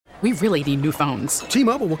We really need new phones.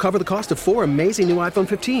 T-Mobile will cover the cost of 4 amazing new iPhone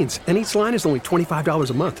 15s, and each line is only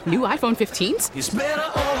 $25 a month. New iPhone 15s? It's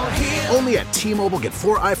better over here. Only at T-Mobile, get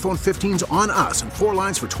 4 iPhone 15s on us and 4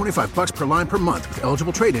 lines for $25 per line per month with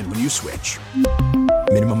eligible trade-in when you switch.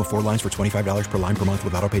 Minimum of 4 lines for $25 per line per month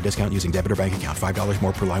with autopay discount using debit or bank account. $5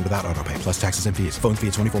 more per line without autopay, plus taxes and fees. Phone fee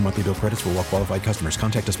at 24 monthly bill credits for well-qualified customers.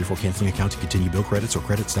 Contact us before canceling account to continue bill credits or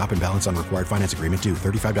credit stop and balance on required finance agreement due.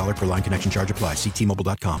 $35 per line connection charge applies. See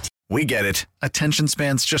T-Mobile.com. We get it. Attention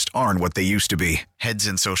spans just aren't what they used to be. Heads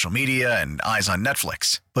in social media and eyes on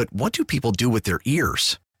Netflix. But what do people do with their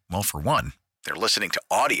ears? Well, for one, they're listening to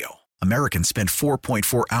audio. Americans spend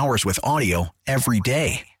 4.4 hours with audio every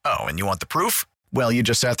day. Oh, and you want the proof? Well, you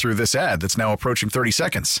just sat through this ad that's now approaching 30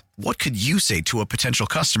 seconds. What could you say to a potential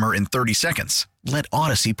customer in 30 seconds? Let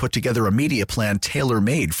Odyssey put together a media plan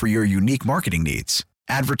tailor-made for your unique marketing needs.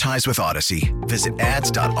 Advertise with Odyssey. Visit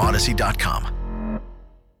ads.odyssey.com.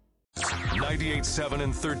 98.7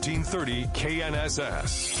 and 1330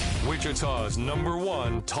 KNSS, Wichita's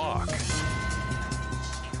 #1 talk.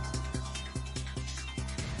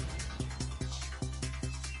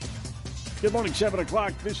 Good morning, 7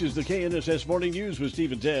 o'clock. This is the KNSS Morning News with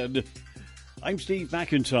Steve and Ted. I'm Steve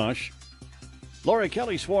McIntosh. Laura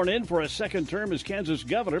Kelly sworn in for a second term as Kansas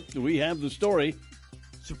governor. We have the story.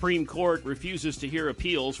 Supreme Court refuses to hear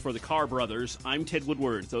appeals for the Carr brothers. I'm Ted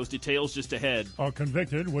Woodward. Those details just ahead. A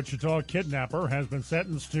convicted Wichita kidnapper has been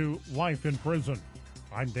sentenced to life in prison.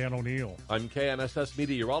 I'm Dan O'Neill. I'm KNSS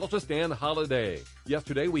meteorologist Dan Holliday.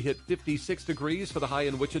 Yesterday we hit 56 degrees for the high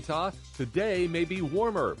in Wichita. Today may be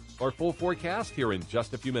warmer. Our full forecast here in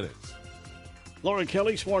just a few minutes. Laura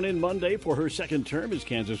Kelly sworn in Monday for her second term as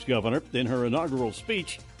Kansas governor. In her inaugural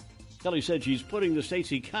speech, Kelly said she's putting the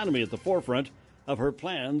state's economy at the forefront of her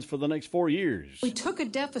plans for the next 4 years. We took a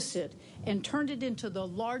deficit and turned it into the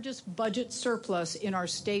largest budget surplus in our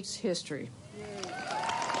state's history.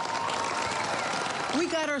 We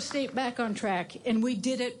got our state back on track, and we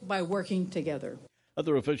did it by working together.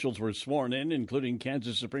 Other officials were sworn in, including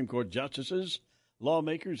Kansas Supreme Court justices,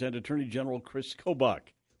 lawmakers, and Attorney General Chris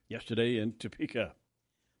Kobach yesterday in Topeka.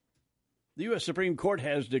 The U.S. Supreme Court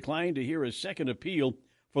has declined to hear a second appeal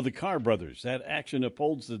for the Carr brothers. That action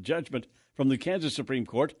upholds the judgment from the Kansas Supreme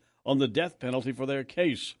Court on the death penalty for their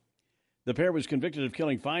case. The pair was convicted of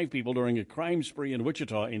killing 5 people during a crime spree in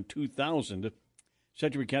Wichita in 2000.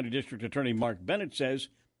 Sedgwick County District Attorney Mark Bennett says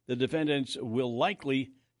the defendants will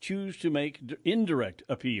likely choose to make indirect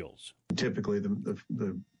appeals. Typically,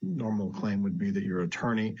 the normal claim would be that your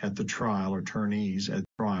attorney at the trial or attorneys at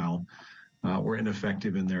trial were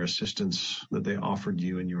ineffective in their assistance that they offered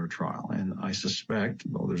you in your trial. And I suspect,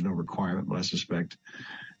 though there's no requirement, but I suspect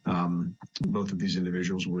both of these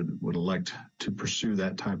individuals would elect to pursue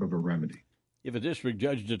that type of a remedy. If a district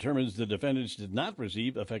judge determines the defendants did not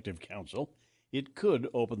receive effective counsel, it could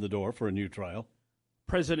open the door for a new trial.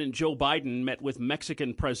 President Joe Biden met with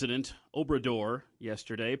Mexican President Obrador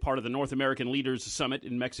yesterday, part of the North American Leaders Summit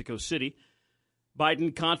in Mexico City.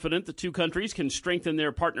 Biden confident the two countries can strengthen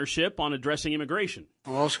their partnership on addressing immigration.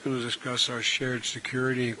 We're also going to discuss our shared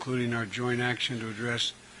security, including our joint action to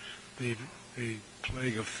address the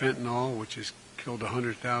plague of fentanyl, which has killed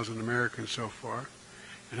 100,000 Americans so far,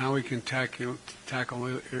 and how we can tackle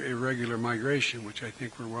irregular migration, which I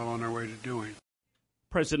think we're well on our way to doing.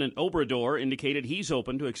 President Obrador indicated he's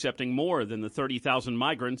open to accepting more than the 30,000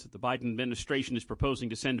 migrants that the Biden administration is proposing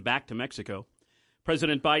to send back to Mexico.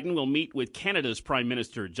 President Biden will meet with Canada's Prime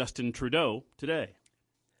Minister Justin Trudeau today.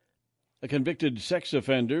 A convicted sex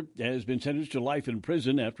offender has been sentenced to life in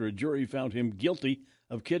prison after a jury found him guilty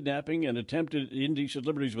of kidnapping and attempted indecent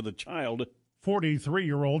liberties with a child.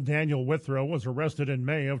 43-year-old Daniel Withrow was arrested in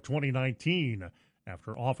May of 2019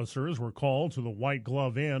 after officers were called to the White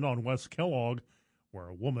Glove Inn on West Kellogg, where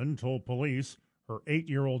a woman told police her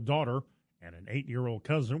 8-year-old daughter and an 8-year-old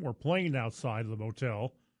cousin were playing outside the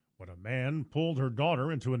motel when a man pulled her daughter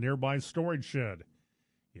into a nearby storage shed.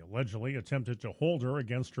 He allegedly attempted to hold her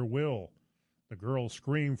against her will. The girl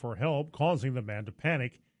screamed for help, causing the man to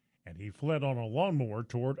panic, and he fled on a lawnmower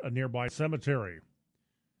toward a nearby cemetery.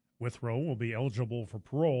 Withrow will be eligible for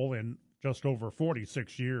parole in just over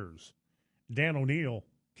 46 years. Dan O'Neill,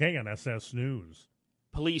 KNSS News.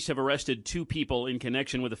 Police have arrested 2 people in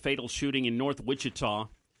connection with a fatal shooting in North Wichita.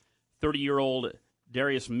 30-year-old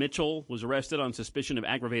Darius Mitchell was arrested on suspicion of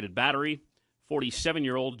aggravated battery.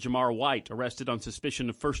 47-year-old Jamar White arrested on suspicion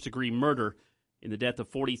of first-degree murder in the death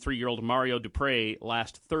of 43-year-old Mario Dupre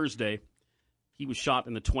last Thursday. He was shot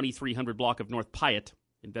in the 2300 block of North Piatt.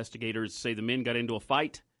 Investigators say the men got into a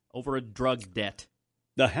fight over a drug debt.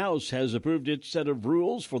 The House has approved its set of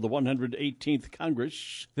rules for the 118th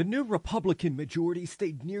Congress. The new Republican majority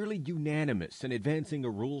stayed nearly unanimous in advancing a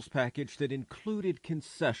rules package that included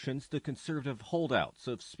concessions to conservative holdouts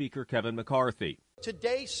of Speaker Kevin McCarthy.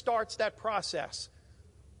 Today starts that process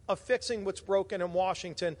of fixing what's broken in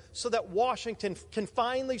Washington so that Washington can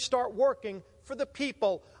finally start working for the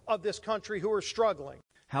people of this country who are struggling.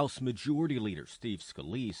 House Majority Leader Steve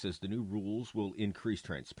Scalise says the new rules will increase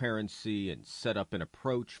transparency and set up an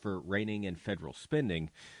approach for reining in federal spending.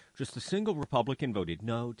 Just a single Republican voted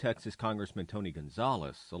no, Texas Congressman Tony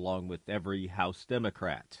Gonzalez, along with every House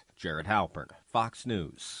Democrat. Jared Halpern, Fox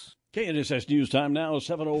News. KNSS News Time now,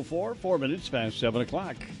 7:04, 4 minutes past 7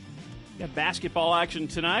 o'clock. Got basketball action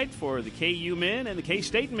tonight for the KU men and the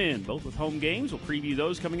K-State men, both with home games. We'll preview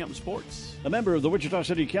those coming up in sports. A member of the Wichita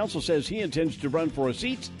City Council says he intends to run for a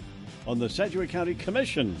seat on the Sedgwick County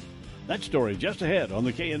Commission. That story just ahead on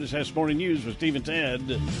the KNSS Morning News with Steve and Ted.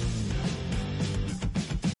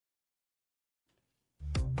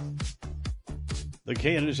 The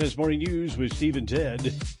KNSS Morning News with Steve and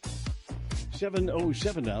Ted.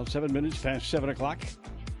 7:07 now, 7 minutes past 7 o'clock.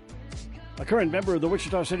 A current member of the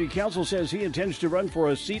Wichita City Council says he intends to run for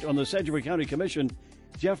a seat on the Sedgwick County Commission.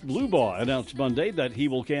 Jeff Blubaugh announced Monday that he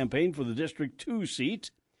will campaign for the District 2 seat,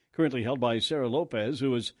 currently held by Sarah Lopez, who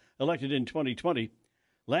was elected in 2020.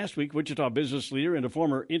 Last week, Wichita business leader and a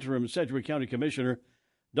former interim Sedgwick County Commissioner,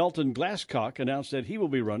 Dalton Glasscock, announced that he will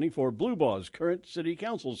be running for Blubaugh's current city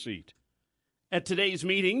council seat. At today's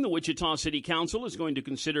meeting, the Wichita City Council is going to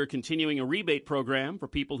consider continuing a rebate program for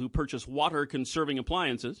people who purchase water-conserving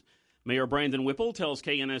appliances. Mayor Brandon Whipple tells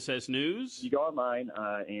KNSS News. You go online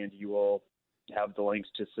and you will have the links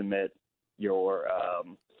to submit your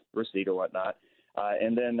receipt or whatnot.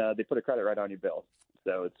 And then they put a credit right on your bill.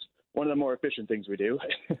 So it's one of the more efficient things we do.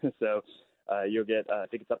 So you'll get, I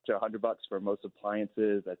think it's up to $100 for most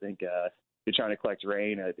appliances. I think if you're trying to collect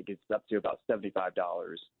rain, I think it's up to about $75.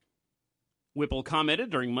 Whipple commented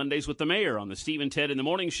during Mondays with the Mayor on the Steve and Ted in the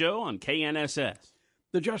Morning Show on KNSS.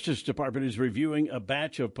 The Justice Department is reviewing a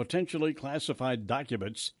batch of potentially classified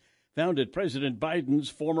documents found at President Biden's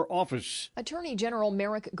former office. Attorney General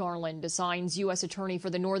Merrick Garland assigns U.S. Attorney for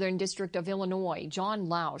the Northern District of Illinois, John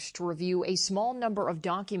Lausch, to review a small number of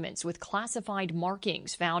documents with classified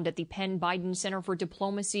markings found at the Penn Biden Center for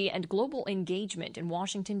Diplomacy and Global Engagement in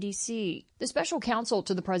Washington, D.C. The special counsel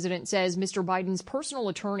to the president says Mr. Biden's personal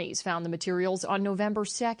attorneys found the materials on November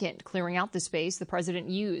 2nd, clearing out the space the president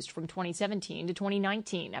used from 2017 to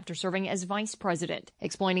 2019 after serving as vice president,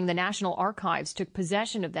 explaining the National Archives took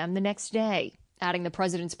possession of them the next day, adding the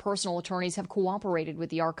president's personal attorneys have cooperated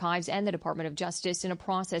with the archives and the Department of Justice in a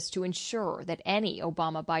process to ensure that any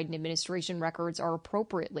Obama-Biden administration records are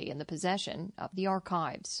appropriately in the possession of the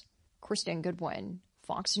archives. Kristen Goodwin,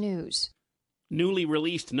 Fox News. Newly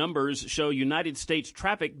released numbers show United States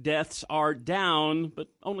traffic deaths are down, but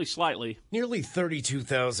only slightly. Nearly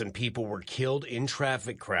 32,000 people were killed in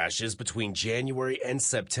traffic crashes between January and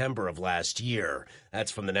September of last year.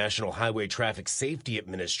 That's from the National Highway Traffic Safety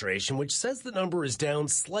Administration, which says the number is down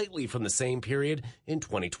slightly from the same period in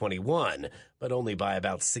 2021, but only by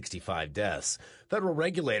about 65 deaths. Federal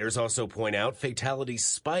regulators also point out fatalities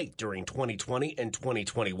spiked during 2020 and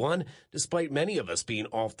 2021, despite many of us being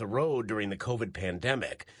off the road during the COVID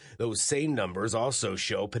pandemic. Those same numbers also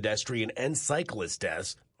show pedestrian and cyclist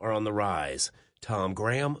deaths are on the rise. Tom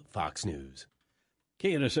Graham, Fox News.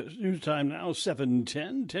 KNSS News Time now,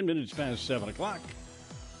 7:10, 10 minutes past 7 o'clock.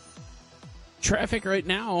 Traffic right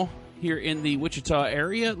now here in the Wichita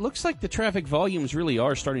area. Looks like the traffic volumes really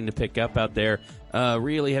are starting to pick up out there.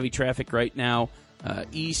 Really heavy traffic right now.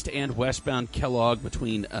 East and westbound Kellogg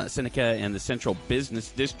between Seneca and the Central Business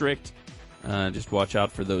District. Just watch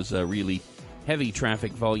out for those really heavy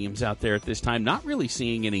traffic volumes out there at this time. Not really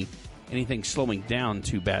seeing anything slowing down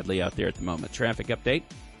too badly out there at the moment. Traffic update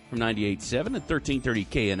from 98.7 at 1330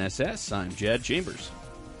 KNSS. I'm Jed Chambers.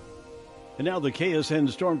 And now the KSN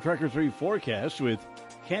Storm Tracker 3 forecast with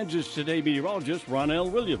Kansas Today meteorologist Ronell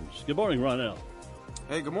Williams. Good morning, Ronell.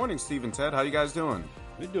 Hey, good morning, Steve and Ted. How you guys doing?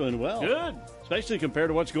 We're doing well. Good. Especially compared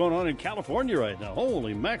to what's going on in California right now.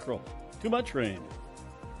 Holy mackerel. Too much rain.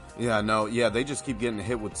 Yeah, they just keep getting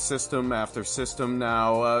hit with system after system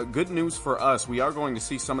now. Good news for us, we are going to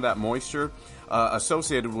see some of that moisture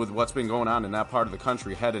associated with what's been going on in that part of the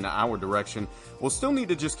country head in our direction. We'll still need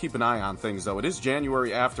to just keep an eye on things, though. It is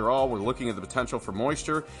January after all. We're looking at the potential for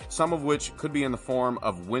moisture, some of which could be in the form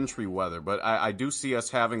of wintry weather. But I do see us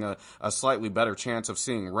having a slightly better chance of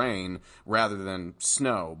seeing rain rather than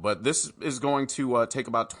snow. But this is going to take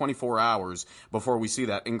about 24 hours before we see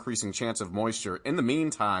that increasing chance of moisture. In the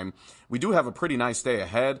meantime, we do have a pretty nice day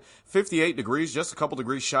ahead. 58 degrees, just a couple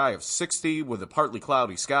degrees shy of 60 with a partly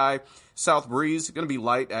cloudy sky. South breeze, going to be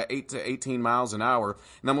light at 8 to 18 miles an hour.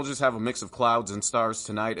 And then we'll just have a mix of clouds and stars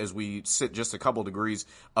tonight as we sit just a couple degrees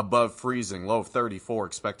above freezing. Low of 34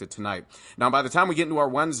 expected tonight. Now, by the time we get into our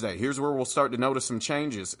Wednesday, here's where we'll start to notice some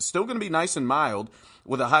changes. Still going to be nice and mild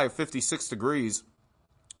with a high of 56 degrees.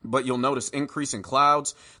 But you'll notice increasing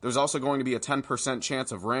clouds. There's also going to be a 10%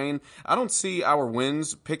 chance of rain. I don't see our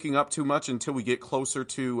winds picking up too much until we get closer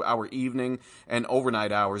to our evening and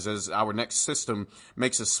overnight hours as our next system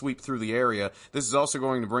makes a sweep through the area. This is also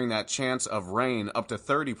going to bring that chance of rain up to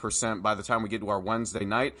 30% by the time we get to our Wednesday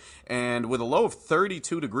night. And with a low of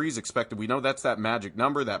 32 degrees expected, we know that's that magic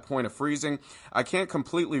number, that point of freezing. I can't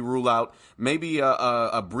completely rule out maybe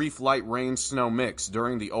a brief light rain snow mix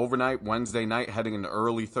during the overnight Wednesday night heading into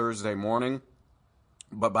early Thursday morning.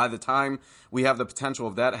 But by the time we have the potential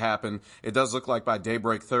of that happen, it does look like by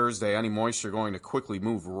daybreak Thursday, any moisture going to quickly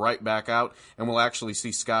move right back out, and we'll actually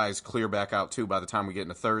see skies clear back out too by the time we get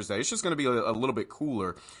into Thursday. It's just going to be a little bit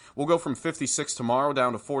cooler. We'll go from 56 tomorrow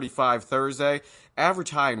down to 45 Thursday.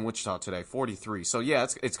 Average high in Wichita today, 43. So yeah,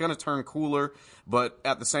 it's going to turn cooler, but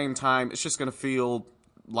at the same time, it's just going to feel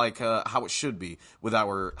like how it should be with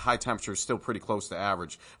our high temperatures still pretty close to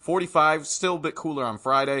average. 45, still a bit cooler on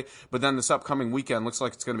Friday, but then this upcoming weekend looks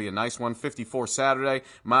like it's going to be a nice one. 54 Saturday,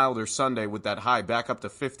 milder Sunday with that high back up to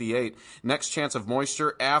 58. Next chance of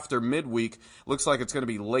moisture after midweek looks like it's going to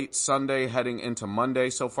be late Sunday heading into Monday.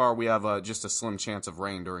 So far we have just a slim chance of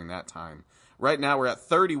rain during that time. Right now we're at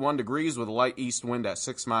 31 degrees with a light east wind at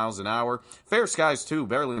 6 miles an hour. Fair skies too,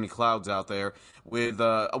 barely any clouds out there with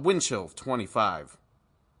a wind chill of 25.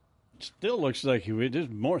 Still looks like it is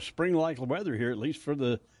more spring-like weather here, at least for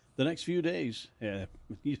the next few days. Yeah,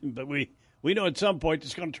 but we know at some point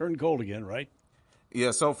it's going to turn cold again, right? Yeah,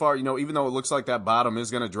 so far, even though it looks like that bottom is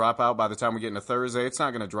going to drop out by the time we get into Thursday, it's not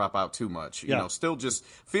going to drop out too much. Yeah. Still just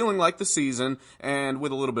feeling like the season and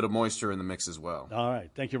with a little bit of moisture in the mix as well. All right.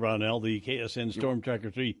 Thank you, Ronell. The KSN Storm Tracker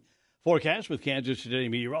 3 forecast with Kansas Today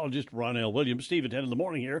meteorologist Ronell Williams. Steve at 10 in the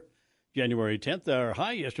morning here, January 10th. Our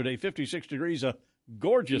high yesterday, 56 degrees.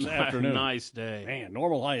 Gorgeous afternoon. Nice day. Man,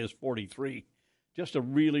 normal high is 43. Just a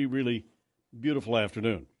really, really beautiful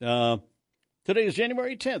afternoon. Today is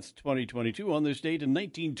January 10th, 2022. On this date in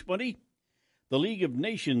 1920, the League of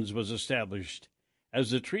Nations was established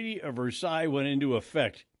as the Treaty of Versailles went into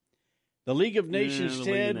effect. The League of Nations,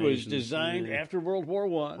 Ted, was designed after World War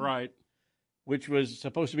I. Right. Which was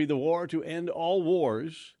supposed to be the war to end all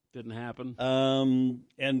wars. Didn't happen.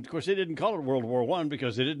 And, of course, they didn't call it World War I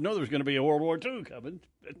because they didn't know there was going to be a World War II coming.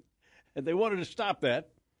 And they wanted to stop that.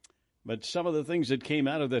 But some of the things that came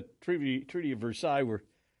out of the Treaty of Versailles were,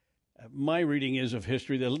 my reading is of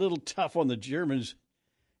history, they're a little tough on the Germans.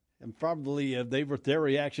 And probably their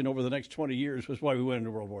reaction over the next 20 years was why we went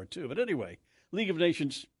into World War II. But anyway, League of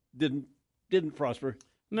Nations didn't prosper.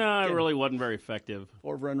 No, it really wasn't very effective.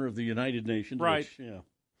 Forerunner of the United Nations. Right. Which, yeah.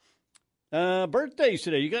 Birthdays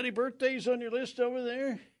today. You got any birthdays on your list over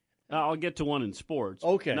there? I'll get to one in sports.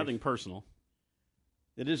 Okay. Nothing personal.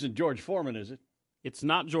 It isn't George Foreman, is it? It's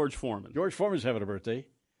not George Foreman. George Foreman's having a birthday.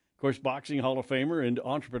 Of course, boxing Hall of Famer and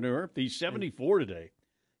entrepreneur. He's 74 today.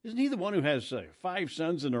 Isn't he the one who has 5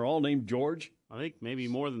 sons and they're all named George? I think maybe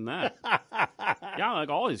more than that. Yeah, like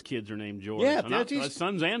all his kids are named George. Yeah, his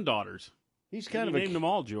sons and daughters. He's he named them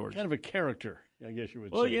all George. Kind of a character, I guess you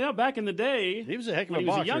would say. Well, back in the day, he was a heck of when a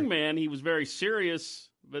boxer. He was a young man. He was very serious,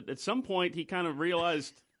 but at some point he kind of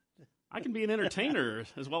realized I can be an entertainer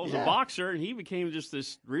as well as a boxer, and he became just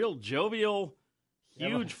this real jovial,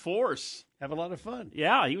 huge force. Have a lot of fun.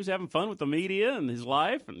 Yeah, he was having fun with the media and his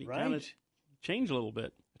life, and he kind of changed a little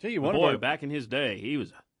bit. I tell you, back in his day, he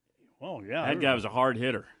was. That guy was a hard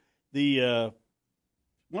hitter.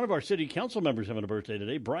 One of our city council members having a birthday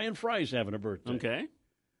today. Brian Fry's having a birthday. Okay.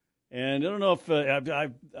 And I don't know if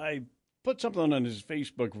I put something on his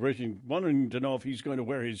Facebook, wondering to know if he's going to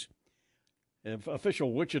wear his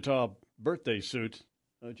official Wichita birthday suit.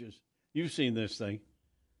 You've seen this thing.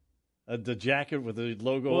 The jacket with the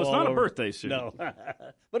logo. Well, it's not a birthday suit. No.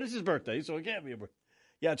 But it's his birthday, so it can't be a birthday.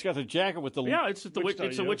 Yeah, it's got the jacket with the it's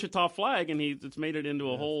a Wichita flag, and it's made it into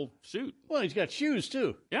a whole suit. Well, he's got shoes,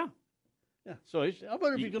 too. Yeah. Yeah, so I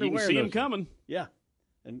wonder if he's going to wear those. You can see those. him coming. Yeah,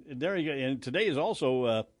 and there you go. And today is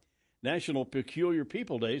also National Peculiar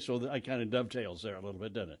People Day, so that kind of dovetails there a little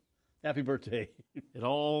bit, doesn't it? Happy birthday. It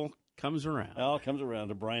all comes around. It all comes around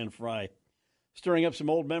to Brian Fry. Stirring up some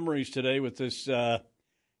old memories today with this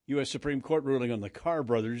U.S. Supreme Court ruling on the Carr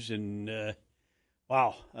brothers. And,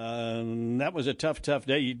 wow, that was a tough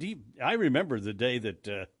day. I remember the day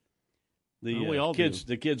that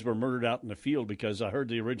the kids were murdered out in the field because I heard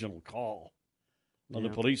the original call on the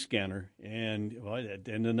police scanner. And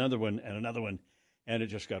another one, and it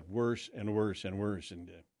just got worse and worse and worse. And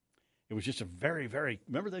it was just a very, very,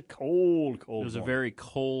 remember that cold It was morning. a very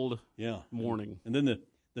cold morning. And then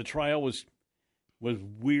the trial was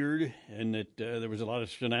weird, and that there was a lot of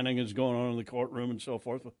shenanigans going on in the courtroom and so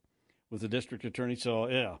forth with the district attorney.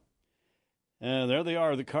 So, there they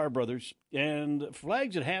are, the Carr brothers. And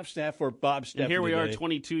flags at half-staff for Bob Steffen. And here we today. are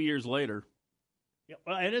 22 years later. Yeah,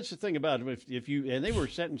 well, and that's the thing about it. If you and they were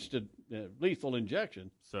sentenced to lethal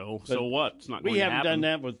injection. So what? It's not going we to haven't happen.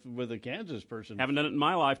 done that with a Kansas person. Haven't done it in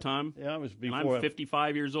my lifetime. Yeah, it was before. And I'm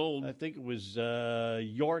 55 years old. I think it was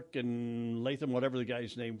York and Latham, whatever the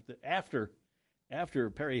guy's name, after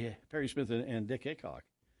Perry Smith and Dick Hickok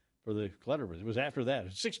for the Clutterbuck. It was after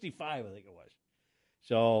that. 65, I think it was.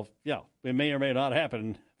 So, yeah, it may or may not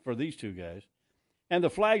happen for these two guys. And the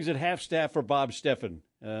flags at half-staff for Bob Steffen.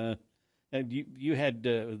 And you had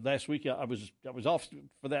last week. I was off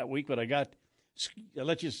for that week, but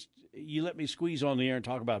you let me squeeze on the air and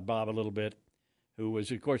talk about Bob a little bit, who was,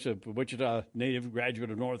 of course, a Wichita native,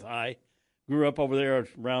 graduate of North High, grew up over there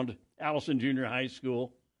around Allison Junior High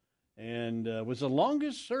School, and was the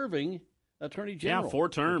longest-serving attorney general. Yeah, 4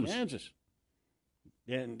 terms. In Kansas,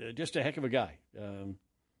 and just a heck of a guy.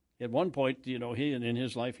 At one point, he in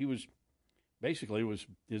his life, he was. Basically,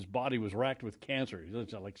 his body was racked with cancer. He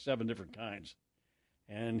had like 7 different kinds,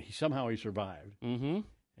 and somehow he survived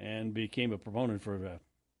and became a proponent for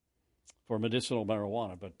medicinal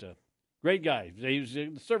marijuana. But great guy. He was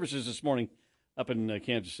in the services this morning up in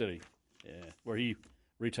Kansas City, where he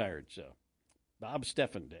retired. So Bob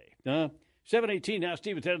Steffen Day. 7:18 now.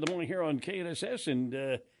 Steve and Ted in the morning here on KNSS,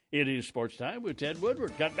 and it is sports time with Ted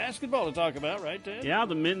Woodward. Got basketball to talk about, right, Ted? Yeah,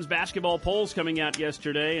 the men's basketball polls coming out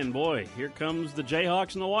yesterday, and boy, here comes the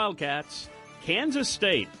Jayhawks and the Wildcats. Kansas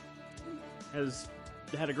State has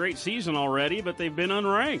had a great season already, but they've been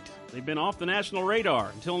unranked. They've been off the national radar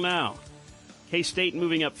until now. K-State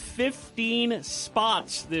moving up 15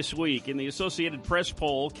 spots this week in the Associated Press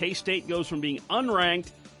poll. K-State goes from being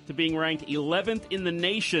unranked to being ranked 11th in the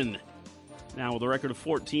nation, now with a record of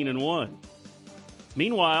 14-1.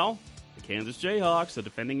 Meanwhile, the Kansas Jayhawks, the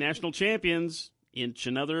defending national champions, inch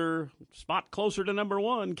another spot closer to number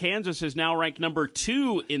 1. Kansas is now ranked number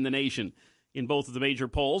 2 in the nation in both of the major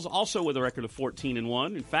polls, also with a record of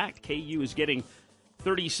 14-1. In fact, KU is getting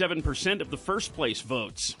 37% of the first-place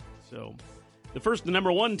votes. So the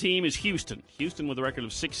number 1 team is Houston. Houston with a record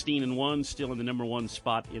of 16-1, still in the number 1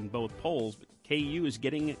 spot in both polls, but KU is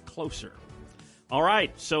getting closer. All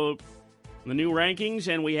right, so the new rankings,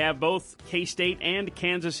 and we have both K-State and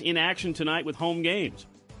Kansas in action tonight with home games.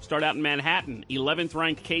 Start out in Manhattan. 11th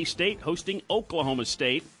ranked K-State hosting Oklahoma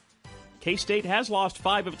State. K-State has lost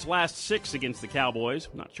 5 of its last 6 against the Cowboys.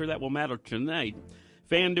 I'm not sure that will matter tonight.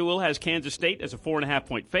 FanDuel has Kansas State as a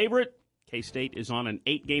 4.5-point favorite. K-State is on an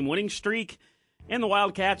 8-game winning streak. And the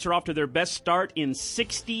Wildcats are off to their best start in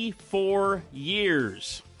 64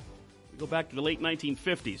 years. We go back to the late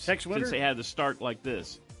 1950s Tex Winter? since they had the start like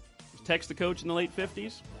this. Was Tex the coach in the late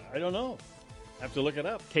 50s? I don't know. Have to look it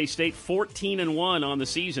up. K-State 14-1 on the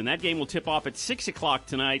season. That game will tip off at 6 o'clock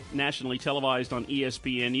tonight, nationally televised on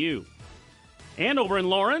ESPNU. And over in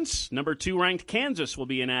Lawrence, number 2 ranked Kansas will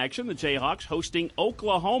be in action. The Jayhawks hosting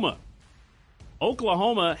Oklahoma.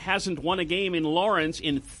 Oklahoma hasn't won a game in Lawrence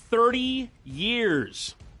in 30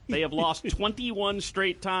 years. They have lost 21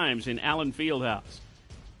 straight times in Allen Fieldhouse.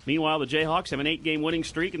 Meanwhile, the Jayhawks have an 8-game winning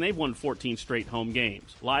streak, and they've won 14 straight home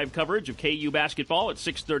games. Live coverage of KU basketball at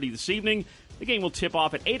 6:30 this evening. The game will tip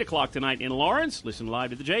off at 8 o'clock tonight in Lawrence. Listen live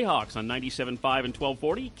to the Jayhawks on 97.5 and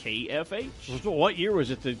 1240 KFH. So what year was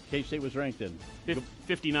it that K-State was ranked in?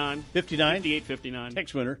 59. 59? 58-59.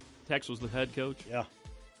 Tex Winter. Tex was the head coach. Yeah.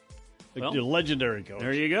 The Well, legendary coach.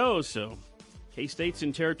 There you go. So K-State's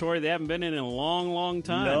in territory they haven't been in a long, long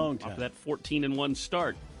time. Long time. Off that 14-1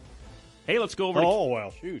 start. Hey, let's go over Oh,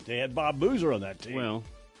 well, shoot. They had Bob Boozer on that team. Well,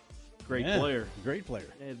 great Yeah, player. Great player.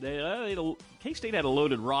 K-State had a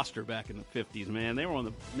loaded roster back in the 50s, man. They were one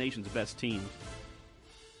of the nation's best teams.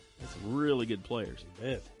 That's some really good players.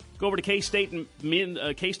 Go over to K-State and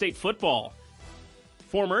K-State football.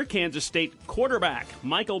 Former Kansas State quarterback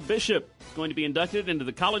Michael Bishop is going to be inducted into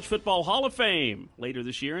the College Football Hall of Fame later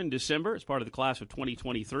this year in December as part of the class of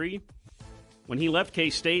 2023. When he left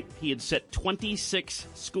K-State, he had set 26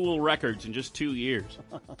 school records in just 2 years.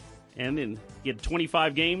 And then he had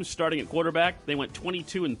 25 games starting at quarterback. They went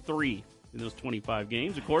 22-3 in those 25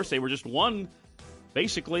 games. Of course, they were just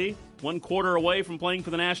basically one quarter away from playing for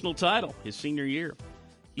the national title his senior year.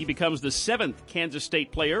 He becomes the 7th Kansas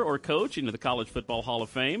State player or coach into the College Football Hall of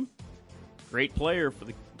Fame. Great player for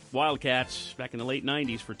the Wildcats back in the late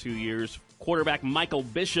 90s for 2 years. Quarterback Michael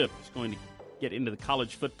Bishop is going to get into the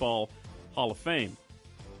College Football Hall of Fame.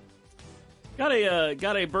 Got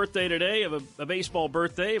a birthday today, of a baseball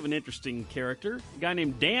birthday of an interesting character. A guy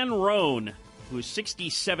named Dan Roan, who is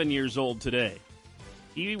 67 years old today.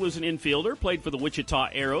 He was an infielder, played for the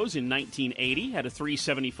Wichita Arrows in 1980, had a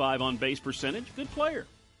 .375 on-base percentage. Good player.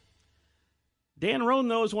 Dan Roan,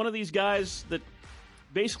 though, is one of these guys that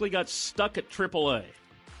basically got stuck at AAA.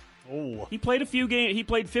 Oh. He played a few games. He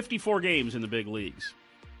played 54 games in the big leagues.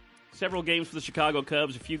 Several games for the Chicago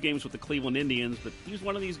Cubs, a few games with the Cleveland Indians, but he was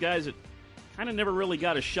one of these guys that kind of never really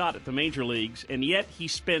got a shot at the major leagues, and yet he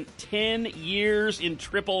spent 10 years in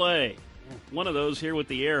AAA. One of those here with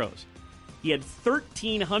the Arrows. He had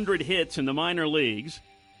 1,300 hits in the minor leagues,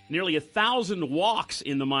 nearly 1,000 walks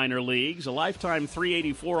in the minor leagues, a lifetime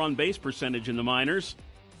 .384 on-base percentage in the minors,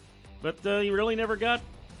 but he really never got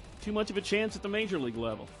too much of a chance at the major league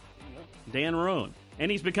level. Dan Roan. And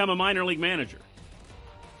he's become a minor league manager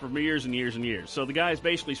for years and years and years. So the guy's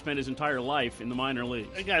basically spent his entire life in the minor leagues.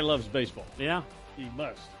 That guy loves baseball. Yeah. He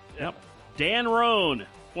must. Yep. Dan Roan,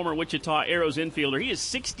 former Wichita Arrows infielder. He is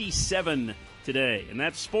 67 today. And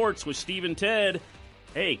that's sports with Steve and Ted.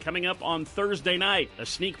 Hey, coming up on Thursday night, a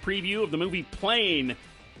sneak preview of the movie Plane,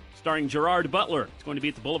 starring Gerard Butler. It's going to be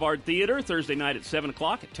at the Boulevard Theater Thursday night at 7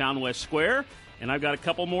 o'clock at Town West Square. And I've got a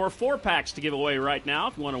couple more 4-packs to give away right now.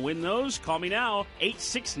 If you want to win those, call me now,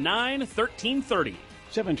 869-1330.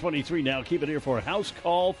 7:23 now. Keep it here for House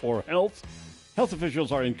Call for Health. Health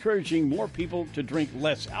officials are encouraging more people to drink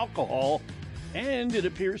less alcohol, and it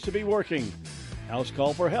appears to be working. House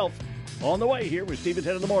Call for Health on the way here with Steve at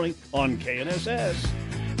 10 in the morning on KNSS.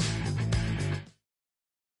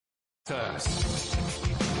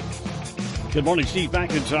 Good morning, Steve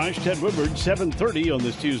McIntosh, Ted Woodward, 7:30 on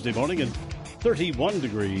this Tuesday morning, and 31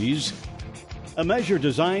 degrees. A measure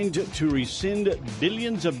designed to rescind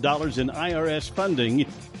billions of dollars in IRS funding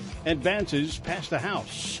advances past the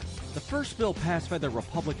House. The first bill passed by the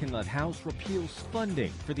Republican-led House repeals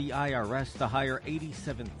funding for the IRS to hire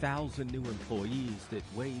 87,000 new employees that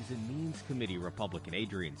Ways and Means Committee Republican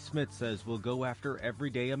Adrian Smith says will go after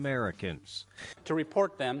everyday Americans. To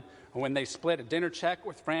report them when they split a dinner check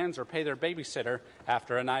with friends or pay their babysitter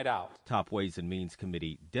after a night out. Top Ways and Means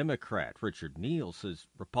Committee Democrat Richard Neal says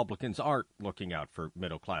Republicans aren't looking out for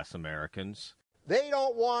middle-class Americans. They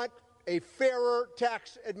don't want a fairer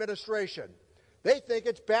tax administration. They think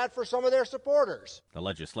it's bad for some of their supporters. The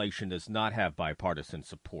legislation does not have bipartisan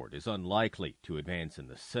support, is unlikely to advance in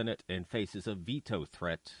the Senate, and faces a veto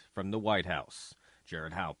threat from the White House.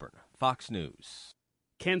 Jared Halpern, Fox News.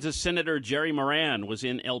 Kansas Senator Jerry Moran was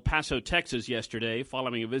in El Paso, Texas yesterday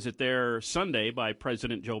following a visit there Sunday by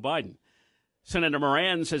President Joe Biden. Senator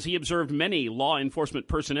Moran says he observed many law enforcement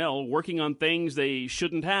personnel working on things they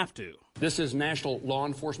shouldn't have to. This is National Law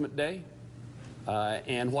Enforcement Day.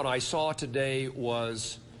 And what I saw today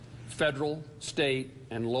was federal, state,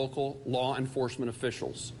 and local law enforcement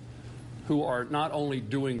officials who are not only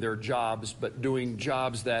doing their jobs, but doing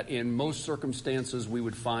jobs that in most circumstances we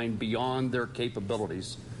would find beyond their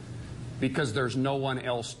capabilities because there's no one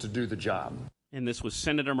else to do the job. And this was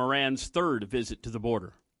Senator Moran's third visit to the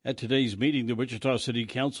border. At today's meeting, the Wichita City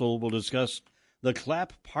Council will discuss the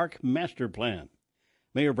Clapp Park Master Plan.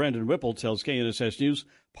 Mayor Brandon Whipple tells KNSS News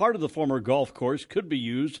part of the former golf course could be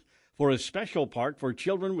used for a special park for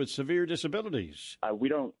children with severe disabilities. We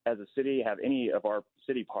don't, as a city, have any of our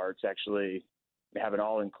city parks actually have an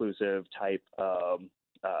all-inclusive type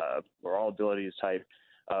or all abilities type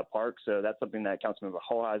park. So that's something that Councilmember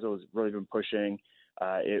Hoheisel has really been pushing.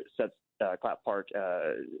 It sets Clapp Park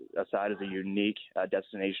aside as a unique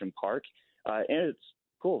destination park. And it's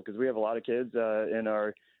cool because we have a lot of kids in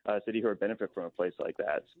our city who are benefit from a place like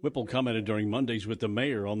that. Whipple commented during Mondays with the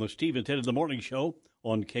mayor on the Steve and Ted in the Morning Show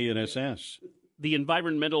on KNSS. The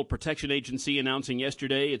Environmental Protection Agency announcing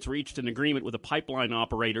yesterday it's reached an agreement with a pipeline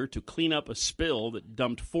operator to clean up a spill that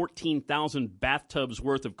dumped 14,000 bathtubs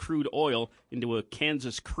worth of crude oil into a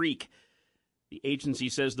Kansas creek. The agency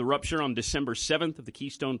says the rupture on December 7th of the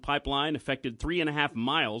Keystone Pipeline affected 3.5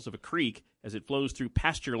 miles of a creek as it flows through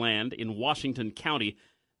pasture land in Washington County,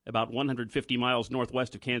 about 150 miles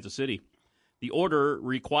northwest of Kansas City. The order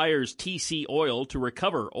requires TC Oil to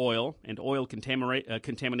recover oil and oil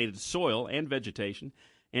contaminated soil and vegetation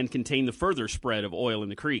and contain the further spread of oil in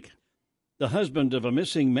the creek. The husband of a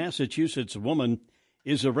missing Massachusetts woman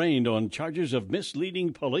is arraigned on charges of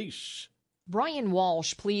misleading police. Brian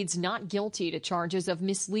Walsh pleads not guilty to charges of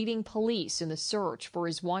misleading police in the search for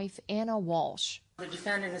his wife, Anna Walsh. The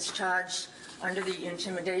defendant is charged under the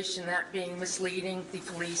intimidation, that being misleading the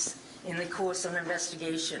police in the course of an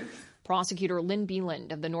investigation. Prosecutor Lynn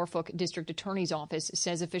Beeland of the Norfolk District Attorney's Office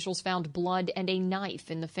says officials found blood and a knife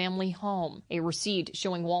in the family home. A receipt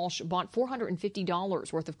showing Walsh bought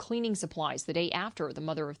 $450 worth of cleaning supplies the day after the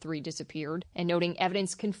mother of three disappeared, and noting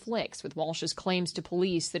evidence conflicts with Walsh's claims to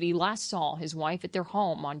police that he last saw his wife at their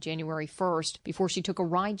home on January 1st before she took a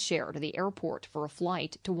rideshare to the airport for a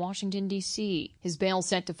flight to Washington, D.C. His bail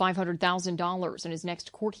set to $500,000 in his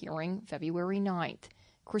next court hearing, February 9th.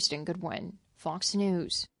 Kristen Goodwin, Fox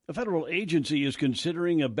News. A federal agency is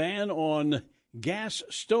considering a ban on gas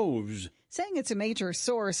stoves, saying it's a major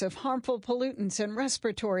source of harmful pollutants and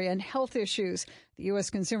respiratory and health issues. The U.S.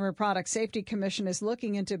 Consumer Product Safety Commission is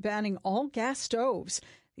looking into banning all gas stoves.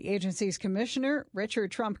 The agency's commissioner,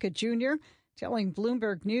 Richard Trumka Jr., telling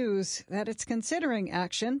Bloomberg News that it's considering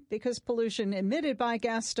action because pollution emitted by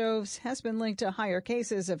gas stoves has been linked to higher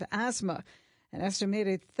cases of asthma. An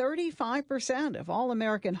estimated 35% of all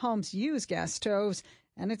American homes use gas stoves,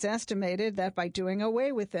 and it's estimated that by doing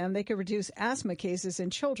away with them, they could reduce asthma cases in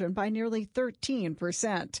children by nearly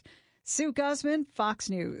 13%. Sue Guzman, Fox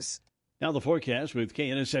News. Now the forecast with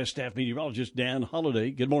KNSS staff meteorologist Dan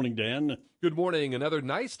Holliday. Good morning, Dan. Good morning. Another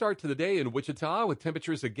nice start to the day in Wichita with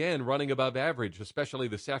temperatures again running above average, especially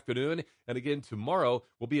this afternoon. And again tomorrow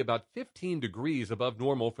will be about 15 degrees above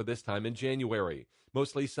normal for this time in January.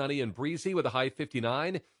 Mostly sunny and breezy with a high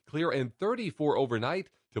 59, clear and 34 overnight.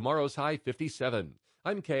 Tomorrow's high 57.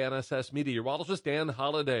 I'm KNSS meteorologist Dan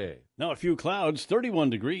Holliday. Now a few clouds, 31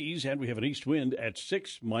 degrees, and we have an east wind at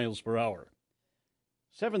 6 miles per hour.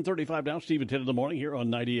 7:35 now, Steve and 10 in the morning here on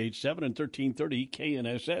 98.7 and 1330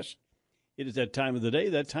 KNSS. It is that time of the day,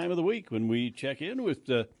 that time of the week when we check in with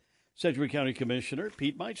Sedgwick County Commissioner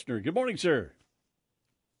Pete Meitzner. Good morning, sir.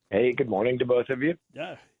 Hey, good morning to both of you.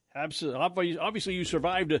 Yeah, absolutely. Obviously, you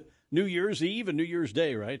survived New Year's Eve and New Year's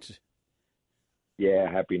Day, right?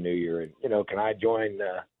 Yeah, Happy New Year. And, can I join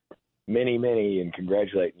many in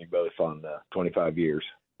congratulating you both on the 25 years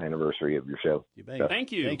anniversary of your show.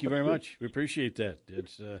 Thank you. Thank you very much. We appreciate that.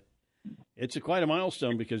 It's quite a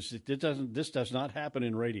milestone because this does not happen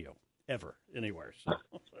in radio ever anywhere. So.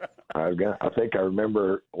 I think I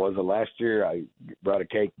remember, was it last year I brought a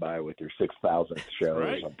cake by with your 6,000th show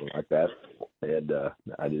or something like that. And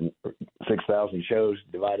I didn't 6,000 shows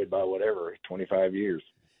divided by whatever, 25 years.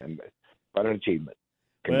 And what an achievement.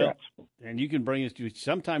 Congrats. Well, and you can bring us to,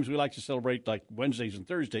 sometimes we like to celebrate like Wednesdays and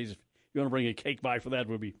Thursdays. If you want to bring a cake by for that,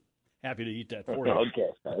 we'll be happy to eat that for you.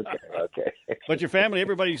 Okay. But your family,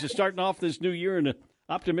 everybody's just starting off this new year in an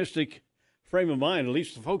optimistic frame of mind. At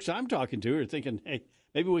least the folks I'm talking to are thinking, hey,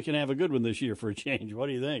 maybe we can have a good one this year for a change. What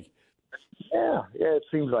do you think? Yeah, it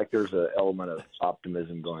seems like there's an element of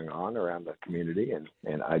optimism going on around the community,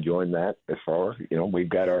 and I join that as far. We've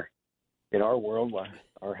got in our world,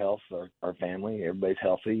 our health, our family, everybody's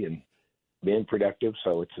healthy and being productive.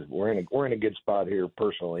 So we're in a good spot here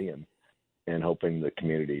personally, and hoping the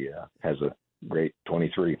community has a great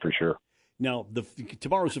 23 for sure. Now,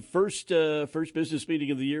 tomorrow's the first business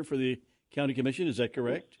meeting of the year for the county commission. Is that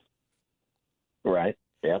correct? Right.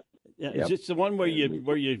 Yep. Yeah. Is this the one where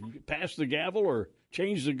you pass the gavel or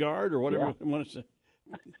change the guard or whatever you want to say?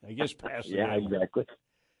 I guess pass the gavel. Yeah, exactly.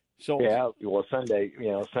 So well,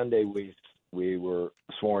 Sunday we were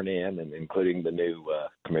sworn in, and including the new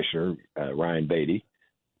commissioner Ryan Beatty,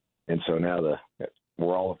 and so now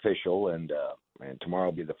we're all official, and tomorrow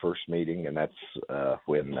will be the first meeting, and that's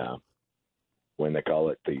when they call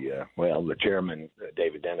it the chairman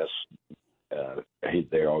David Dennis.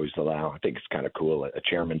 They always allow. I think it's kind of cool, a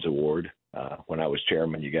chairman's award. When I was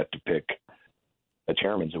chairman, you got to pick a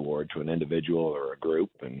chairman's award to an individual or a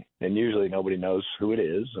group, and usually nobody knows who it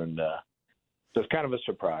is, and so it's kind of a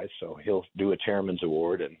surprise. So he'll do a chairman's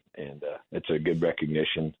award, and it's a good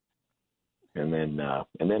recognition. And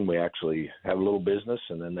then we actually have a little business,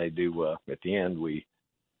 and then they do at the end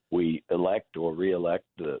we elect or re-elect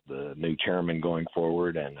the new chairman going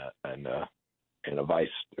forward, and a vice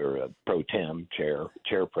or a pro tem chair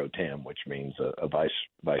pro tem, which means a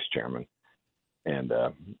vice chairman. And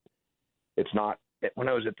it's not, when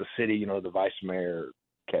I was at the city, the vice mayor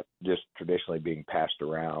kept just traditionally being passed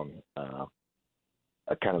around,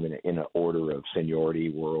 kind of in an order of seniority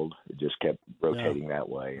world. It just kept rotating that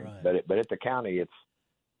way. Right. But at the county, it's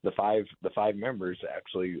the five members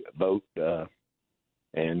actually vote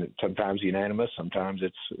and sometimes unanimous, sometimes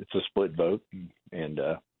it's a split vote, and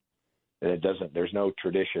it doesn't. There's no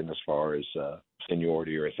tradition as far as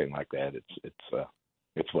seniority or anything like that.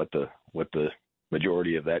 It's what the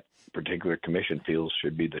majority of that particular commission feels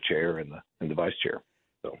should be the chair and the vice chair.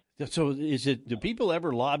 So do people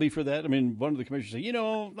ever lobby for that? I mean, one of the commissioners say,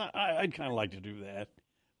 I'd kind of like to do that.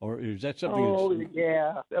 Or is that something? Oh,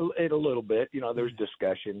 yeah, a little bit. There's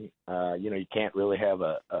discussion. You can't really have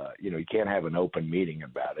you can't have an open meeting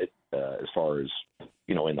about it as far as,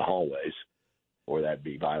 in the hallways, or that'd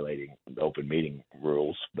be violating the open meeting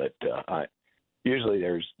rules. But usually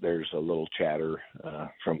there's a little chatter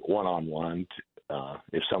from one-on-one.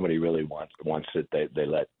 If somebody really wants it, they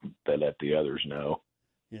let the others know.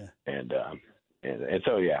 Yeah. And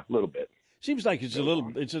so, yeah, a little bit. Seems like it's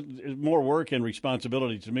more work and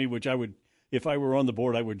responsibility to me, which I would, if I were on the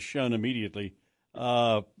board, I would shun immediately.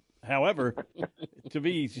 However, to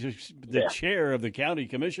be the chair of the county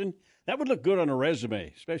commission, that would look good on a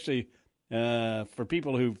resume, especially for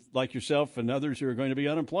people who, like yourself and others, who are going to be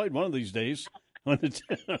unemployed one of these days when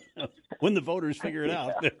the voters figure it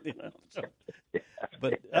out.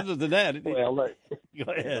 But other than that, go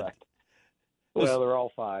ahead. Right. Well, they're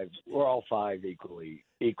all five. We're all five equally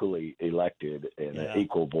elected and an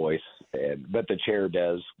equal voice. But the chair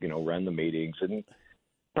does, run the meetings and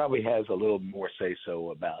probably has a little more say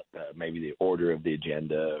so about maybe the order of the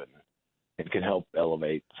agenda and can help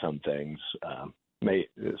elevate some things. So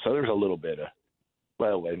there's a little bit of,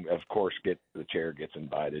 and of course, the chair gets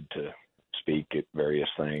invited to speak at various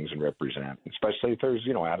things and represent, especially if there's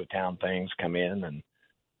out of town things come in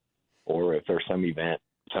or if there's some event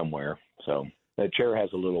somewhere. So the chair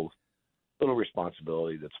has a little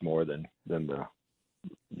responsibility that's more than the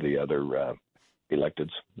other electeds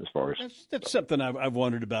as far as that's something I've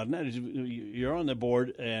wondered about. And that is, you're on the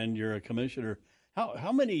board and you're a commissioner.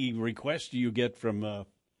 How many requests do you get from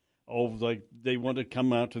like they want to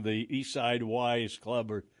come out to the East Side Wise Club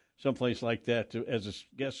or someplace like that as a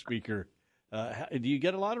guest speaker? Do you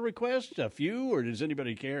get a lot of requests? A few, or does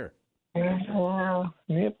anybody care? Well,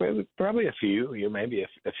 yeah, probably a few. Maybe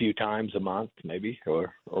a few times a month, maybe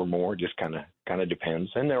or more. Just kind of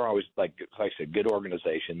depends. And they're always like I said, good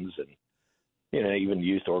organizations and even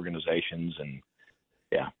youth organizations and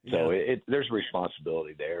So there's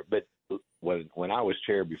responsibility there. But when I was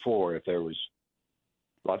chair before, if there was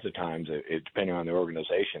lots of times, depending on the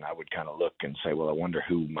organization, I would kind of look and say, well, I wonder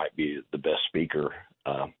who might be the best speaker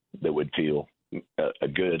that would feel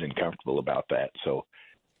good and comfortable about that. So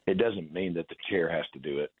it doesn't mean that the chair has to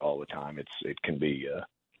do it all the time. It can be,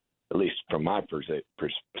 at least from my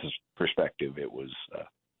perspective, it was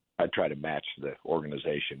I'd try to match the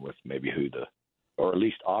organization with maybe or at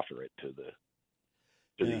least offer it to the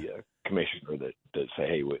commissioner that say,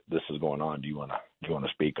 hey, this is going on. Do you want to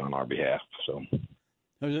speak on our behalf? So.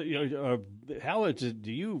 How is it?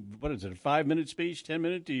 What is it? A 5-minute speech,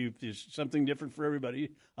 10-minute? Is something different for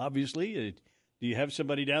everybody? Obviously, do you have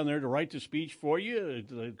somebody down there to write the speech for you?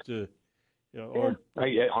 On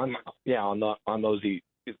those,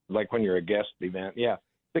 like when you're a guest event, the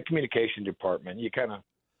communication department. You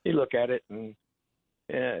look at it and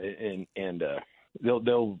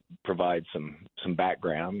they'll provide some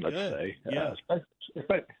background. Let's say,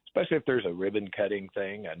 especially if there's a ribbon cutting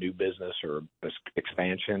thing, a new business or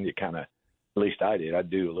expansion, at least I did. I'd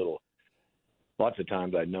do a little, lots of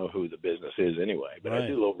times I know who the business is anyway, but I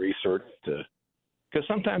do a little research because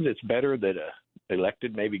sometimes it's better that a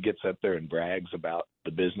elected maybe gets up there and brags about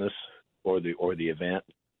the business or the event.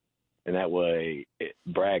 And that way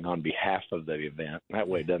brag on behalf of the event. That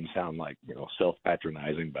way it doesn't sound like,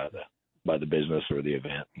 self-patronizing by the business or the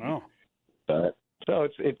event. Wow. So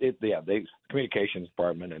the communications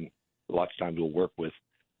department, and lots of times we'll work with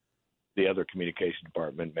the other communication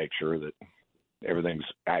department, make sure that everything's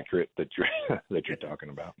accurate that you're talking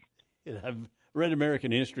about. I've read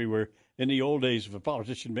American history where in the old days, if a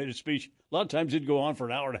politician made a speech, a lot of times it'd go on for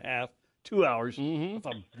an hour and a half, 2 hours. Mm-hmm. I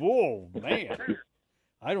thought, whoa, man.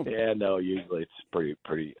 Yeah, no, usually it's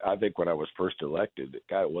pretty. I think when I was first elected,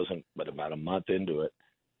 it wasn't but about a month into it.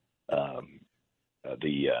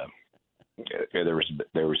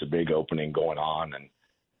 There was a big opening going on,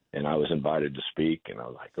 and I was invited to speak, and I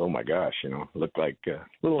was like, oh my gosh, it looked like a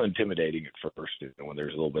little intimidating at first when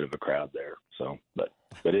there's a little bit of a crowd there. So, but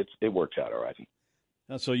it works out all right.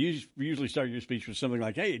 So you usually start your speech with something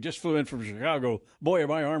like, "Hey, just flew in from Chicago. Boy, are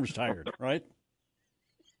my arms tired," right?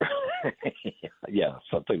 Yeah,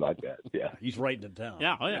 something like that. Yeah, he's writing it down.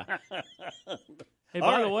 Yeah, oh yeah. Hey,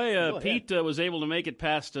 by the way, Pete was able to make it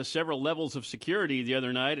past several levels of security the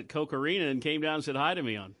other night at Coke Arena and came down and said hi to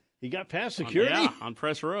me on. He got past security? On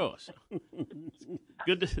press row.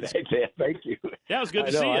 Good to Thank you. Yeah, it was good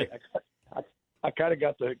to see you. I kind of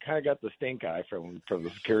got the stink eye from the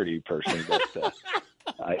security person, but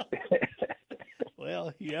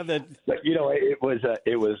well, you have that. But,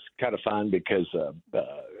 it was kind of fun because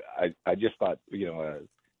I just thought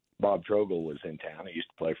Bob Trogel was in town. He used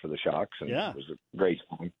to play for the Shocks, and it was a great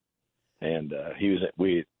song. And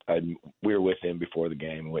we were with him before the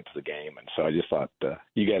game and went to the game, and so I just thought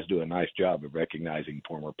you guys do a nice job of recognizing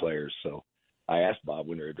former players. So I asked Bob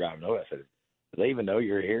when we were driving over, I said, "Do they even know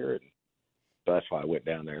you're here?" And so that's why I went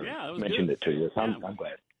down there and mentioned it to you. So I'm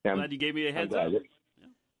glad. Glad you gave me a heads up.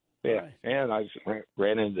 Yeah, and I just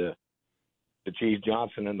ran into Cheese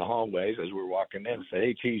Johnson in the hallways as we were walking in and said,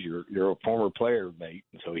 "Hey, Cheese, you're a former player, mate."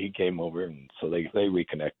 And so he came over, and so they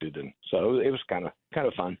reconnected, and so it was kind of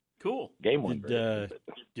fun. Cool. Game one.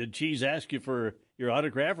 Did Cheese ask you for your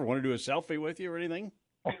autograph or want to do a selfie with you or anything?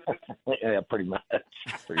 Yeah, pretty much.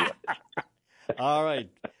 All right.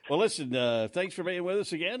 Well, listen, thanks for being with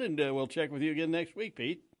us again, and we'll check with you again next week,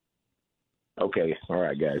 Pete. Okay. All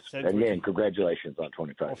right, guys. Again, congratulations on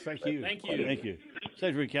 25. Well, thank you. Thank you. Thank you.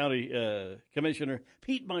 Sedgwick County Commissioner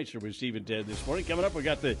Pete Meister with Steve and Ted this morning. Coming up, we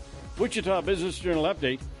got the Wichita Business Journal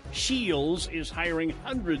update. Scheels is hiring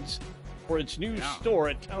hundreds for its new store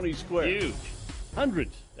at County Square. Huge.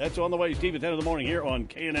 Hundreds. That's on the way. Steve at 10 in the morning here on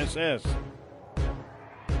KNSS.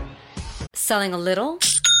 Selling a little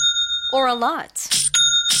or a lot?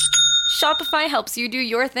 Shopify helps you do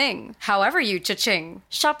your thing, however you cha-ching.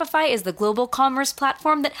 Shopify is the global commerce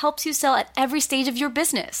platform that helps you sell at every stage of your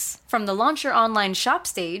business. From the launch your online shop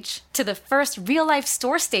stage, to the first real-life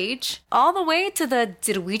store stage, all the way to the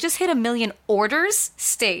did we just hit 1 million orders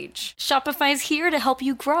stage. Shopify's here to help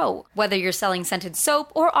you grow. Whether you're selling scented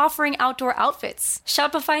soap or offering outdoor outfits,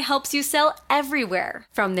 Shopify helps you sell everywhere.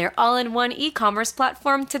 From their all-in-one e-commerce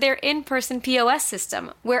platform to their in-person POS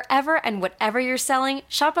system, wherever and whatever you're selling,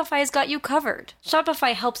 Shopify's got you covered.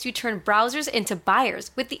 Shopify helps you turn browsers into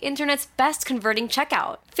buyers with the internet's best converting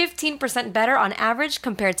checkout. 15% better on average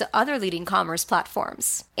compared to other leading commerce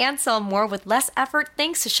platforms. And sell more with less effort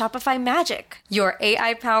thanks to Shopify Magic, your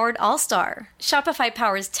AI-powered all-star. Shopify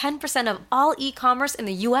powers 10% of all e-commerce in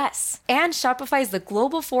the U.S. And Shopify is the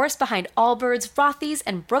global force behind Allbirds, Rothy's,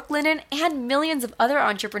 and Brooklinen, and millions of other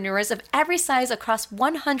entrepreneurs of every size across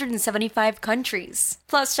 175 countries.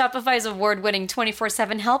 Plus, Shopify's award-winning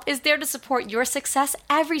 24/7 help is there to support your success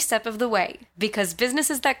every step of the way. Because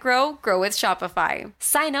businesses that grow with Shopify.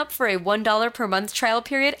 Sign up for a $1 per month trial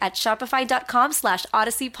period at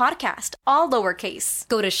shopify.com/Odyssey Podcast, all lowercase.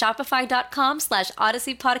 Go to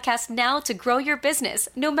shopify.com/Odyssey Podcast now to grow your business,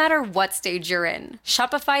 no matter what stage you're in.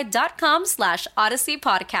 Shopify.com/Odyssey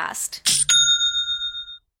Podcast.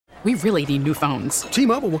 We really need new phones.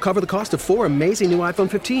 T-Mobile will cover the cost of 4 amazing new iPhone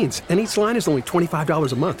 15s, and each line is only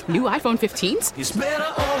 $25 a month. New iPhone 15s? It's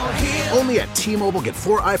better over here. Only at T-Mobile, get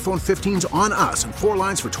 4 iPhone 15s on us and 4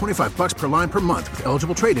 lines for $25 per line per month with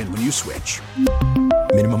eligible trade-in when you switch.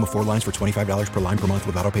 Minimum of 4 lines for $25 per line per month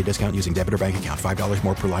with autopay discount using debit or bank account. $5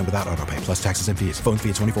 more per line without autopay, plus taxes and fees. Phone fee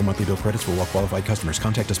at 24 monthly bill credits for well-qualified customers.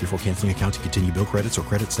 Contact us before canceling account to continue bill credits or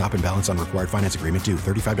credit stop and balance on required finance agreement due.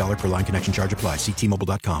 $35 per line connection charge applies. See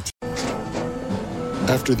T-Mobile.com.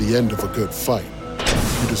 After the end of a good fight,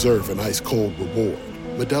 you deserve an ice-cold reward.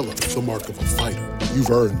 Modelo is the mark of a fighter. You've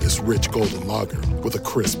earned this rich golden lager with a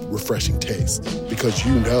crisp, refreshing taste. Because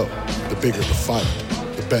you know, the bigger the fight,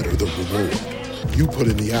 the better the reward. You put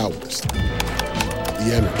in the hours,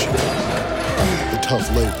 the energy, the tough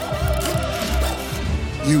labor.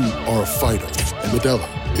 You are a fighter, and Modelo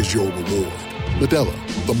is your reward. Modelo,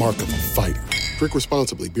 the mark of a fighter. Drink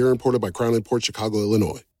responsibly. Beer imported by Crown Imports, Chicago,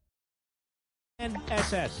 Illinois.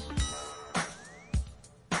 KNSS.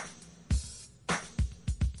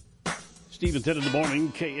 Stephen 10 in the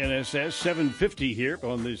morning, KNSS, 7:50 here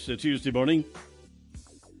on this Tuesday morning.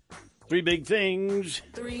 3 big things.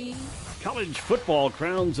 College football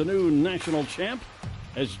crowns a new national champ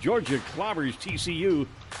as Georgia clobbers TCU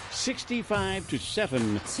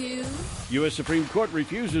 65-7. U.S. Supreme Court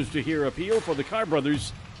refuses to hear appeal for the Carr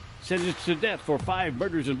brothers sentenced to death for 5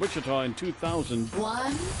 murders in Wichita in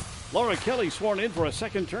 2001. Laura Kelly sworn in for a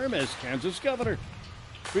second term as Kansas governor.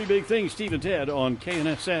 3 big things, Steve and Ted on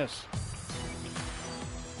KNSS.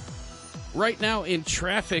 Right now in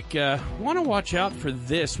traffic, want to watch out for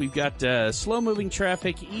this. We've got slow-moving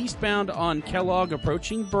traffic eastbound on Kellogg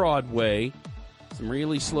approaching Broadway. Some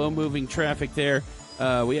really slow-moving traffic there.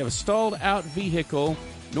 We have a stalled-out vehicle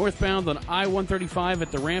northbound on I-135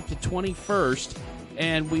 at the ramp to 21st.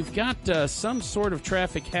 And we've got some sort of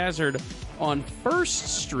traffic hazard on 1st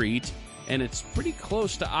Street and it's pretty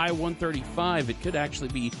close to I-135. It could actually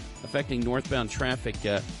be affecting northbound traffic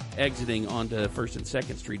exiting onto 1st and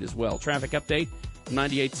 2nd Street as well. Traffic update,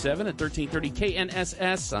 98.7 at 1330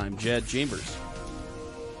 KNSS. I'm Jed Chambers.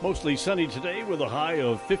 Mostly sunny today with a high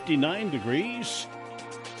of 59 degrees.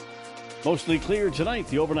 Mostly clear tonight,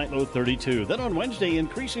 the overnight low 32. Then on Wednesday,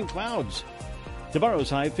 increasing clouds. Tomorrow's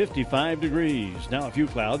high 55 degrees. Now a few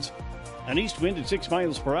clouds. An east wind at 6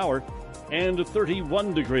 miles per hour and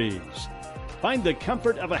 31 degrees. Find the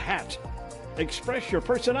comfort of a hat. Express your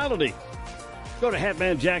personality. Go to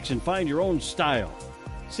Hatman Jacks and find your own style.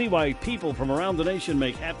 See why people from around the nation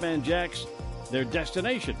make Hatman Jacks their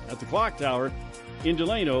destination. At the Clock Tower in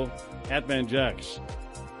Delano, Hatman Jacks.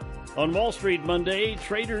 On Wall Street Monday,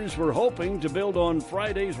 traders were hoping to build on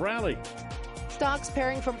Friday's rally. Stocks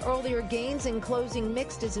pairing from earlier gains and closing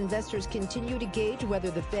mixed as investors continue to gauge whether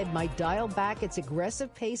the Fed might dial back its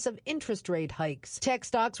aggressive pace of interest rate hikes. Tech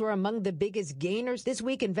stocks were among the biggest gainers. This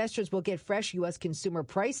week, investors will get fresh U.S. consumer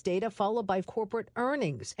price data followed by corporate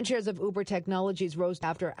earnings. And shares of Uber Technologies rose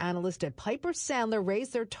after analysts at Piper Sandler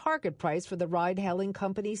raised their target price for the ride-hailing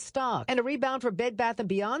company's stock. And a rebound for Bed Bath &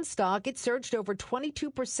 Beyond stock. It surged over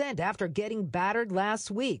 22% after getting battered last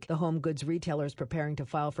week. The home goods retailer is preparing to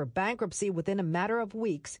file for bankruptcy within a matter of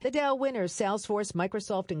weeks. The Dow winners, Salesforce,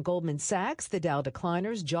 Microsoft, and Goldman Sachs. The Dow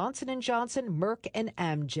decliners, Johnson & Johnson, Merck, and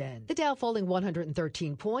Amgen. The Dow falling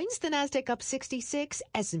 113 points. The Nasdaq up 66.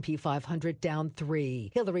 S&P 500 down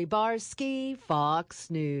 3. Hillary Barsky, Fox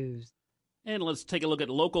News. And let's take a look at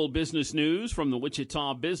local business news from the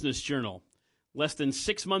Wichita Business Journal. Less than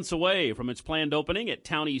 6 months away from its planned opening at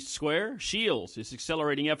Town East Square, Shields is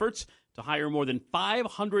accelerating efforts to hire more than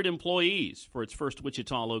 500 employees for its first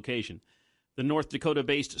Wichita location. The North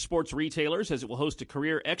Dakota-based sports retailer says it will host a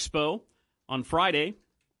career expo on Friday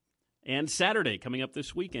and Saturday coming up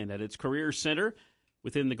this weekend at its career center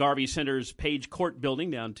within the Garvey Center's Page Court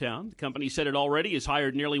building downtown. The company said it already has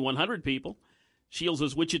hired nearly 100 people.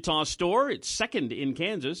 Shields' Wichita store, its second in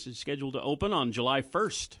Kansas, is scheduled to open on July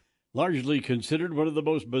 1st. Largely considered one of the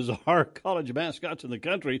most bizarre college mascots in the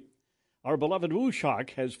country, our beloved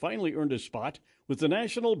Woo-Shock has finally earned a spot with the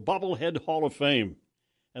National Bobblehead Hall of Fame.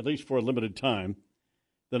 At least for a limited time.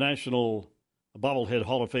 The National Bobblehead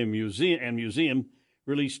Hall of Fame Museum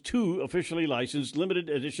released 2 officially licensed limited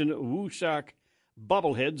edition Woo-Shock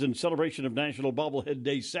bobbleheads in celebration of National Bobblehead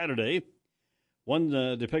Day Saturday. One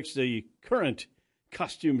depicts the current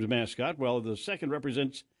costumed mascot, while the second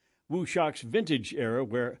represents Woo-Shock's vintage era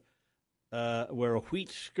where a wheat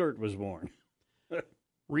skirt was worn.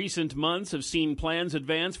 Recent months have seen plans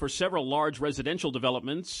advance for several large residential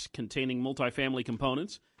developments containing multifamily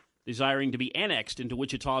components, desiring to be annexed into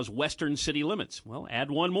Wichita's western city limits. Well, add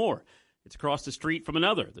one more. It's across the street from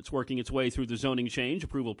another that's working its way through the zoning change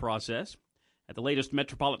approval process. At the latest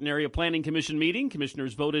Metropolitan Area Planning Commission meeting,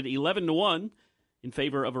 commissioners voted 11-1 in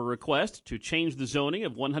favor of a request to change the zoning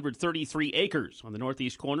of 133 acres on the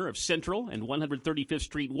northeast corner of Central and 135th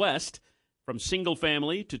Street West from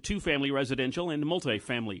single-family to two-family residential and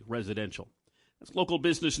multifamily residential. That's local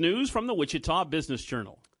business news from the Wichita Business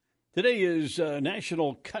Journal. Today is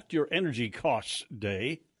National Cut Your Energy Costs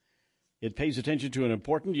Day. It pays attention to an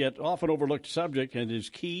important yet often overlooked subject and is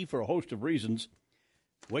key for a host of reasons.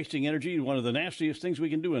 Wasting energy is one of the nastiest things we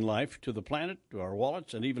can do in life, to the planet, to our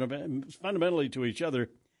wallets, and even fundamentally to each other.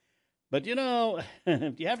 But, you know,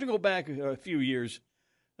 you have to go back a few years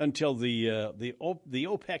until the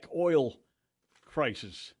OPEC oil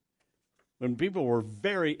crisis, when people were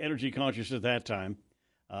very energy conscious at that time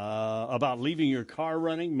about leaving your car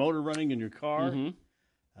running, motor running in your car,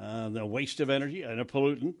 the waste of energy and a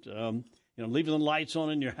pollutant. Leaving the lights on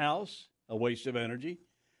in your house, a waste of energy.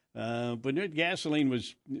 But gasoline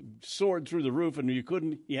was soared through the roof, and you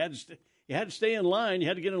had to stay in line. You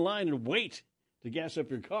had to get in line and wait to gas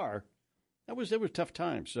up your car. That was tough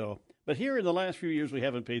times. So, but here in the last few years, we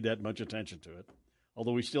haven't paid that much attention to it.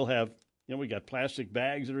 Although we still have. We got plastic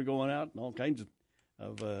bags that are going out and all kinds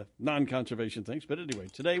of non-conservation things. But anyway,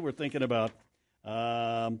 today we're thinking about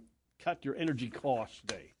Cut Your Energy Costs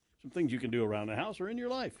Day. Some things you can do around the house or in your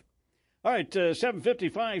life. All right,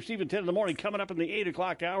 7:55, Steve and Ted in the morning, coming up in the 8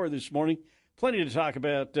 o'clock hour this morning. Plenty to talk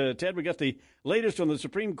about, Ted. We got the latest on the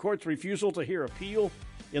Supreme Court's refusal to hear appeal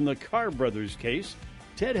in the Carr brothers case.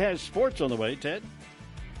 Ted has sports on the way. Ted?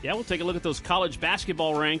 Yeah, we'll take a look at those college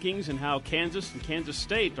basketball rankings and how Kansas and Kansas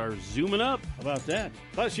State are zooming up. How about that?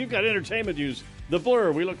 Plus, you've got entertainment news. The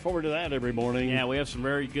Blur, we look forward to that every morning. Yeah, we have some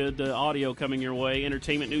very good audio coming your way.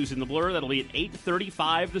 Entertainment news in The Blur, that'll be at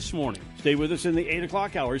 8:35 this morning. Stay with us in the 8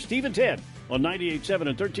 o'clock hour. Steve and Ted on 98.7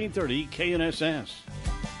 and 1330 KNSS.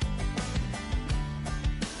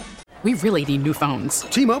 We really need new phones.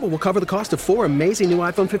 T-Mobile will cover the cost of 4 amazing new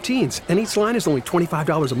iPhone 15s, and each line is only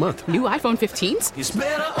 $25 a month. New iPhone 15s? It's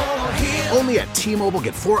better over here. Only at T-Mobile,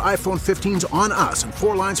 get 4 iPhone 15s on us and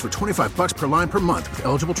 4 lines for $25 per line per month with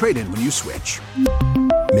eligible trade-in when you switch.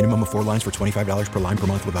 Minimum of 4 lines for $25 per line per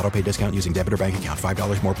month with autopay discount using debit or bank account.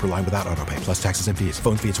 $5 more per line without autopay, plus taxes and fees.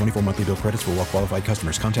 Phone fee at 24 monthly bill credits for well-qualified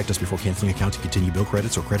customers. Contact us before canceling account to continue bill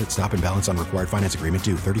credits or credit stop and balance on required finance agreement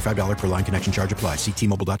due. $35 per line connection charge applies. See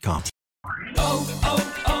T-Mobile.com.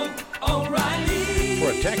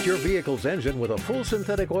 Protect your vehicle's engine with a full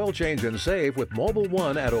synthetic oil change and save with Mobil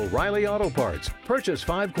 1 at O'Reilly Auto Parts. Purchase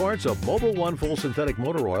 5 quarts of Mobil 1 full synthetic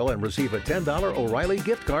motor oil and receive a $10 O'Reilly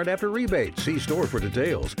gift card after rebate. See store for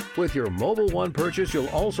details. With your Mobil 1 purchase, you'll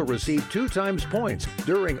also receive 2 times points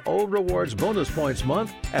during O Rewards Bonus Points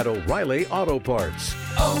Month at O'Reilly Auto Parts.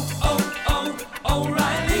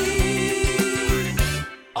 O'Reilly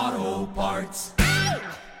Auto Parts.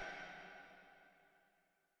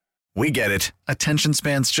 We get it. Attention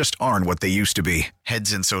spans just aren't what they used to be.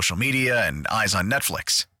 Heads in social media and eyes on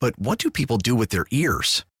Netflix. But what do people do with their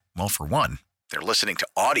ears? Well, for one, they're listening to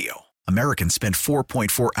audio. Americans spend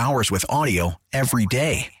 4.4 hours with audio every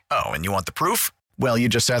day. Oh, and you want the proof? Well, you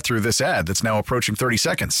just sat through this ad that's now approaching 30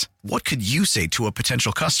 seconds. What could you say to a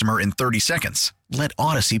potential customer in 30 seconds? Let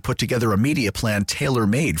Odyssey put together a media plan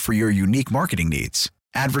tailor-made for your unique marketing needs.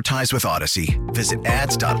 Advertise with Odyssey. Visit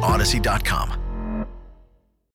ads.odyssey.com.